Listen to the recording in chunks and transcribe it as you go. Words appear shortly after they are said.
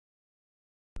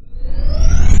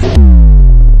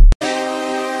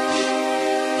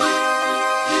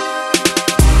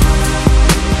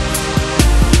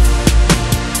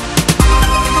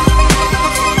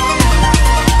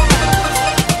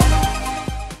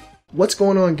What's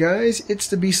going on, guys? It's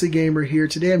the Beastly Gamer here.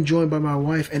 Today I'm joined by my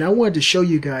wife, and I wanted to show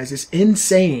you guys this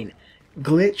insane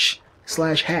glitch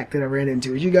slash hack that I ran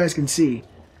into. As you guys can see,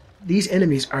 these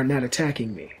enemies are not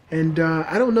attacking me. And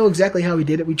I don't know exactly how we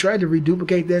did it. We tried to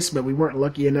reduplicate this, but we weren't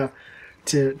lucky enough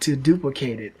to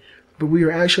duplicate it. But we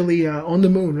were actually on the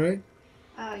moon, right?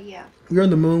 Yeah. We were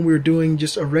on the moon. We were doing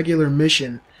just a regular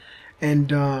mission. And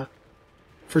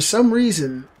for some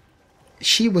reason,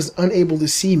 she was unable to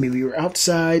see me. We were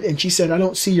outside, and she said, "I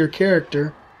don't see your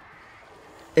character."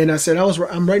 And I said,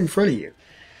 "I'm right in front of you."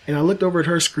 And I looked over at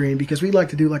her screen because we like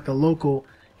to do like the local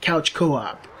couch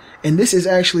co-op. And this is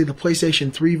actually the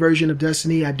PlayStation 3 version of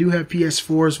Destiny. I do have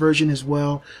PS4's version as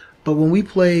well. But when we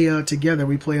play together,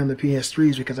 we play on the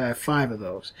PS3s because I have 5 of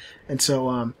those. And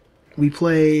so we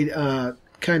played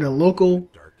kind of local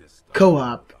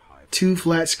co-op, 2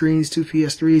 flat screens, 2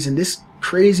 PS3s, and this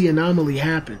crazy anomaly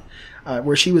happened.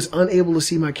 Where she was unable to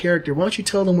see my character. Why don't you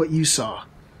tell them what you saw?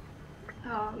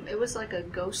 It was like a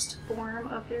ghost form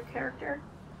of your character.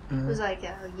 It was like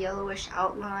a yellowish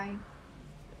outline,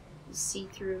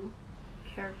 see-through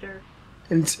character.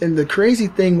 And the crazy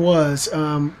thing was,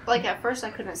 like at first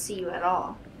I couldn't see you at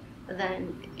all, but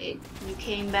then you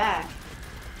came back.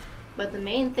 But the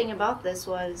main thing about this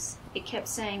was it kept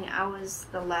saying I was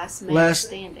the last man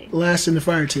standing. Last in the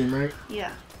fire team, right?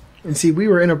 Yeah. And see, we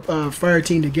were in a fire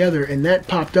team together, and that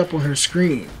popped up on her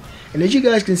screen. And as you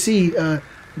guys can see,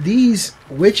 these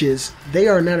witches, they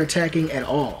are not attacking at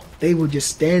all. They will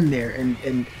just stand there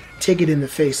and take it in the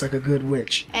face like a good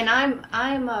witch. And I'm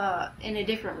in a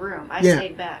different room. I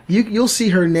stayed back. You'll see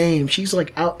her name. She's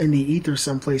like out in the ether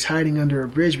someplace, hiding under a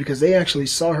bridge, because they actually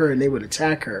saw her and they would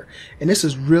attack her. And this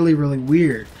is really, really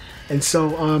weird. And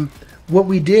so, what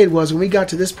we did was, when we got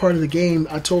to this part of the game,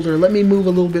 I told her, let me move a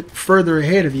little bit further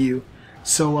ahead of you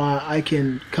so I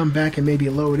can come back and maybe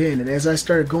load in. And as I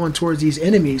started going towards these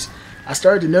enemies, I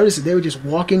started to notice that they were just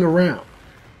walking around.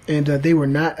 And they were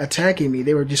not attacking me.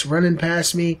 They were just running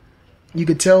past me. You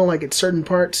could tell, like, at certain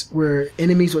parts where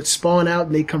enemies would spawn out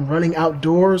and they'd come running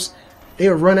outdoors, they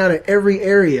would run out of every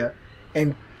area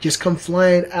and just come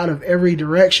flying out of every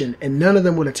direction, and none of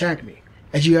them would attack me.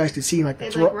 As you guys can see, like,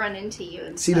 they'd like run into you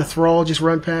and see stuff. The thrall just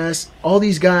run past. All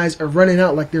these guys are running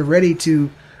out like they're ready to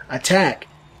attack,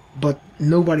 but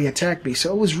nobody attacked me.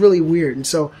 So it was really weird. And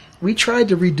so we tried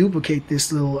to reduplicate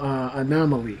this little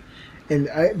anomaly. And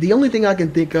the only thing I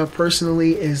can think of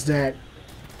personally is that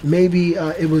maybe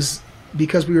it was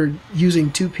because we were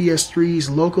using 2 PS3s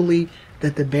locally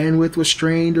that the bandwidth was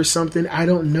strained or something. I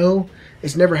don't know.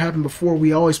 It's never happened before.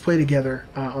 We always play together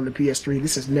on the PS3.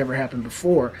 This has never happened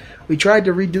before. We tried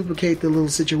to reduplicate the little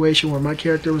situation where my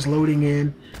character was loading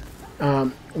in.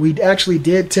 We actually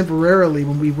did temporarily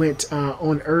when we went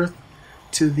on Earth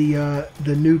to the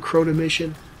new Crota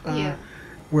mission,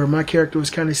 where my character was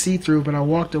kind of see-through, but I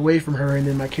walked away from her and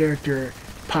then my character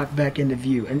popped back into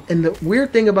view. And the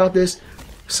weird thing about this,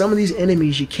 some of these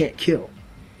enemies you can't kill.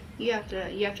 You have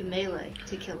to melee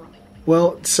to kill them.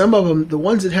 Well, some of them, the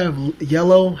ones that have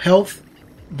yellow health,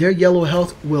 their yellow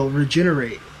health will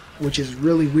regenerate, which is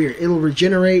really weird. It'll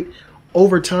regenerate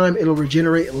over time. It'll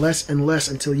regenerate less and less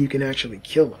until you can actually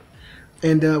kill them.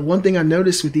 And one thing I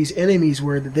noticed with these enemies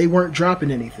were that they weren't dropping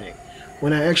anything.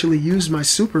 When I actually used my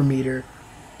super meter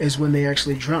is when they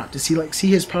actually dropped. To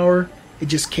see his power, it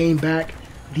just came back.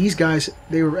 These guys,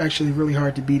 they were actually really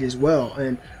hard to beat as well.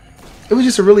 And it was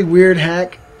just a really weird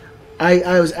hack.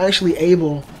 I was actually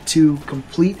able to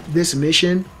complete this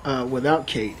mission without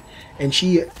Kate, and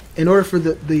she, in order for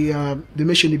the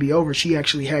mission to be over, she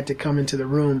actually had to come into the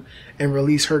room and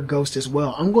release her ghost as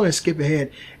well. I'm going to skip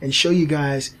ahead and show you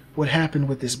guys what happened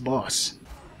with this boss.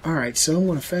 Alright, so I'm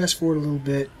going to fast forward a little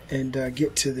bit and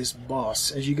get to this boss.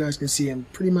 As you guys can see, I'm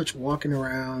pretty much walking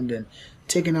around and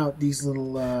taking out these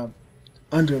little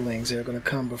underlings that are going to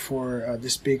come before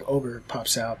this big ogre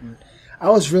pops out. And I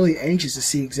was really anxious to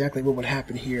see exactly what would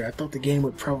happen here. I thought the game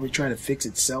would probably try to fix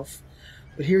itself.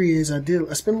 But here he is. I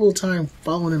spent a little time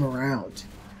following him around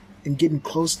and getting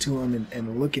close to him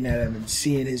and looking at him and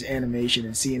seeing his animation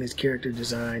and seeing his character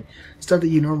design. Stuff that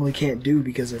you normally can't do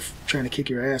because of trying to kick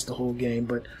your ass the whole game.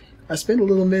 But I spent a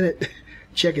little minute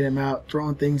checking him out,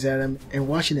 throwing things at him, and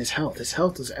watching his health. His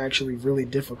health is actually really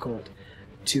difficult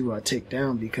to take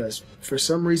down because for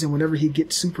some reason whenever he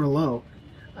gets super low,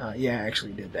 yeah, I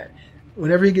actually did that.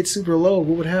 Whenever he gets super low,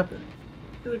 what would happen?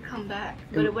 It would come back,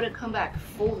 but it wouldn't come back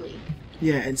fully.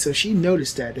 Yeah, and so she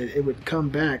noticed that it would come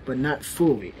back, but not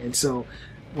fully. And so,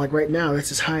 like right now, that's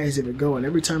as high as it would go. And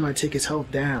every time I take his health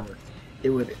down, it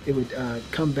would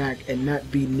come back and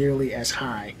not be nearly as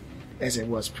high as it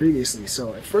was previously.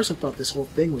 So at first I thought this whole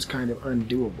thing was kind of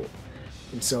undoable.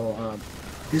 And so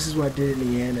this is what I did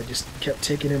in the end. I just kept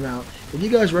taking him out. If you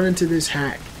guys run into this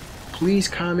hack, please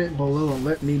comment below and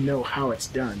let me know how it's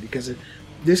done, because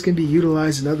this can be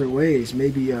utilized in other ways,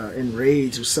 maybe in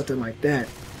raids or something like that,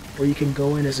 where you can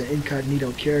go in as an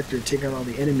incognito character and take out all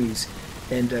the enemies,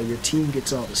 and your team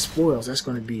gets all the spoils. That's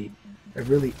going to be a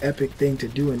really epic thing to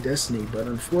do in Destiny, but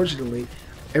unfortunately,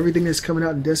 everything that's coming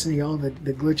out in Destiny, all the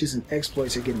glitches and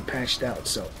exploits are getting patched out,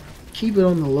 so keep it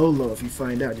on the low if you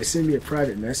find out. Just send me a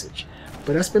private message.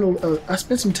 But I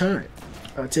spent some time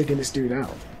taking this dude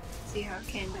out. See how it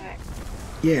came back.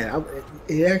 Yeah,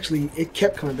 it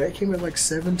kept coming back. It came back like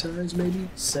 7 times, maybe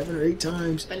 7 or 8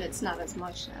 times. But it's not as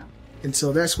much now. And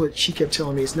so that's what she kept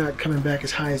telling me. It's not coming back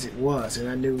as high as it was, and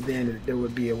I knew then that there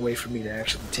would be a way for me to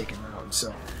actually take him out. And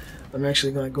so I'm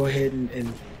actually going to go ahead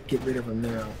and get rid of him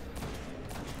now.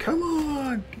 Come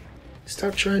on!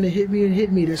 Stop trying to hit me and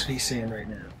hit me. That's what he's saying right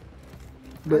now.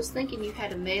 But I was thinking you had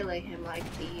to melee him like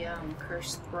the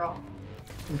cursed thrall.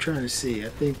 I'm trying to see. I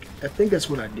think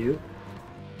that's what I do.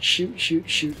 Shoot, shoot,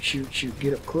 shoot, shoot, shoot.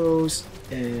 Get up close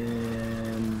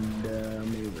and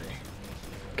melee.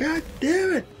 God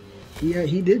damn it!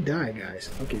 He did die,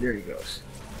 guys. Okay, there he goes.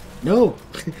 No,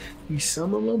 you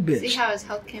son of a bitch. See how his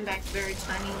health came back very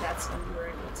tiny? That's when you were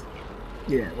able to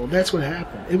get him. Yeah, well, that's what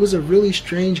happened. It was a really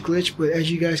strange glitch, but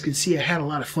as you guys can see, I had a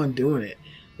lot of fun doing it.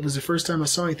 It was the first time I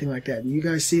saw anything like that. You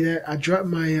guys see that? I dropped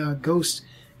my ghost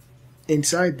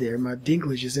inside there. My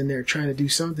dinklage is in there trying to do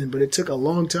something, but it took a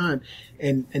long time,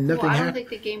 and nothing happened. Well, I don't think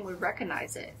the game would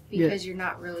recognize it because you're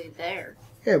not really there.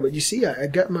 Yeah, but you see, I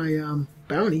got my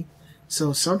bounty,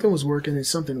 so something was working and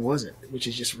something wasn't, which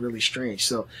is just really strange.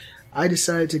 So I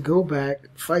decided to go back,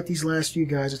 fight these last few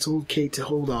guys. I told Kate to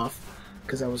hold off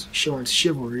because I was showing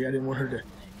chivalry. I didn't want her to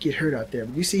get hurt out there.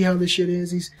 But you see how this shit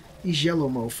is? These yellow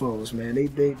mofos, man,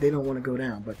 they don't want to go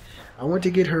down. But I went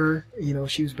to get her. You know,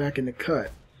 she was back in the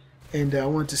cut, and I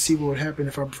wanted to see what would happen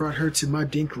if I brought her to my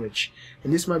dinklage.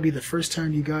 And this might be the first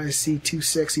time you guys see 2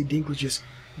 sexy dinklages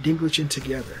dinklaging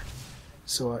together.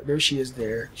 So there she is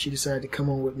there. She decided to come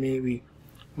on with me.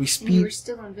 We speed. And you were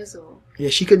still invisible. Yeah,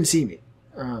 she couldn't see me.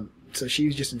 So she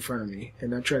was just in front of me,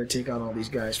 and I tried to take out all these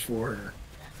guys for her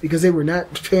because they were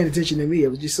not paying attention to me. It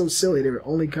was just so silly. They were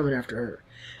only coming after her.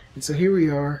 And so here we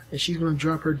are, and she's going to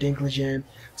drop her dinklage in.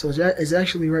 So it's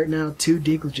actually right now 2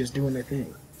 dinklages doing their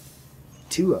thing.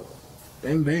 2 of them.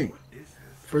 Bang, bang.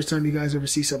 First time you guys ever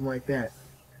see something like that.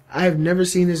 I have never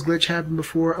seen this glitch happen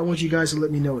before. I want you guys to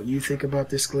let me know what you think about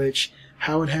this glitch,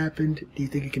 how it happened. Do you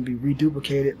think it can be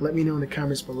reduplicated? Let me know in the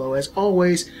comments below. As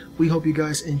always, we hope you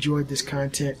guys enjoyed this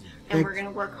content. And we're going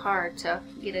to work hard to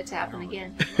get it to happen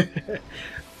again.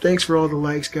 Thanks for all the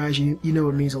likes, guys. You know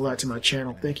it means a lot to my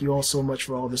channel. Thank you all so much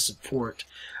for all the support.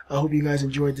 I hope you guys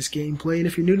enjoyed this gameplay. And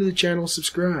if you're new to the channel,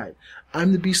 subscribe.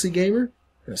 I'm the Beastly Gamer,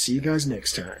 and I'll see you guys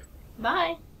next time.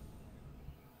 Bye.